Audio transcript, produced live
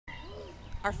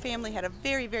Our family had a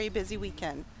very, very busy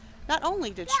weekend. Not only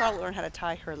did Charlotte learn how to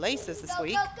tie her laces this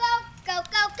week,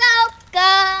 Go.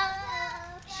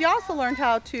 she also learned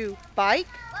how to bike.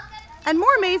 And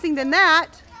more amazing than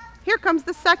that, here comes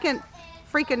the second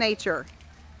freak of nature.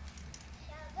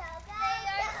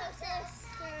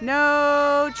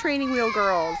 No training wheel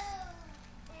girls.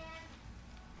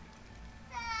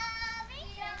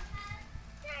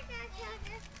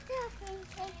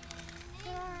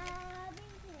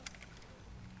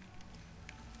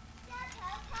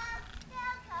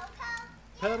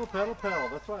 Pedal, pedal, pedal.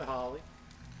 That's right, Holly.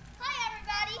 Hi,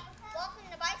 everybody. Welcome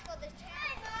to Bicycle this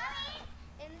channel.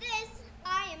 And this,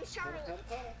 I am Charlotte.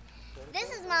 This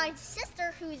is my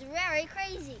sister who's very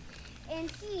crazy. And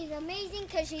she's amazing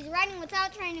because she's riding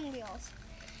without training wheels.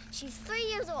 She's 3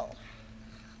 years old.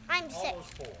 I'm 6.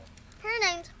 Almost 4. Her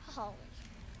name's Holly.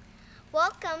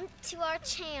 Welcome to our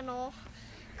channel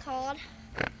called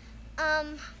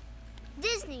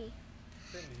Disney.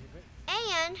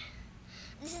 And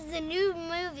this is a new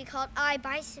movie called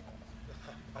iBicycle.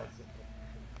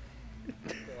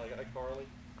 Like Carly?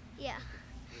 Yeah.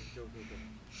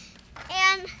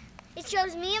 And it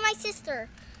shows me and my sister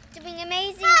doing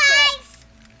amazing tricks.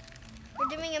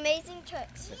 We're doing amazing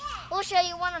tricks. We'll show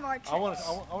you one of our tricks. I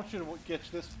want you to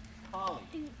catch this, Holly.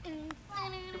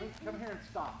 Come here and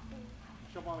stop.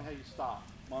 Show Mommy how you stop.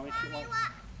 Mommy,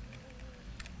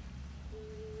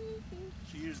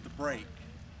 she used the brake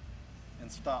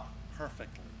and stopped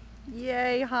perfectly.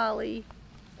 Yay, Holly.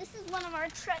 This is one of our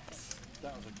tricks.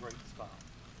 That was a great stop.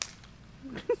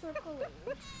 Circle.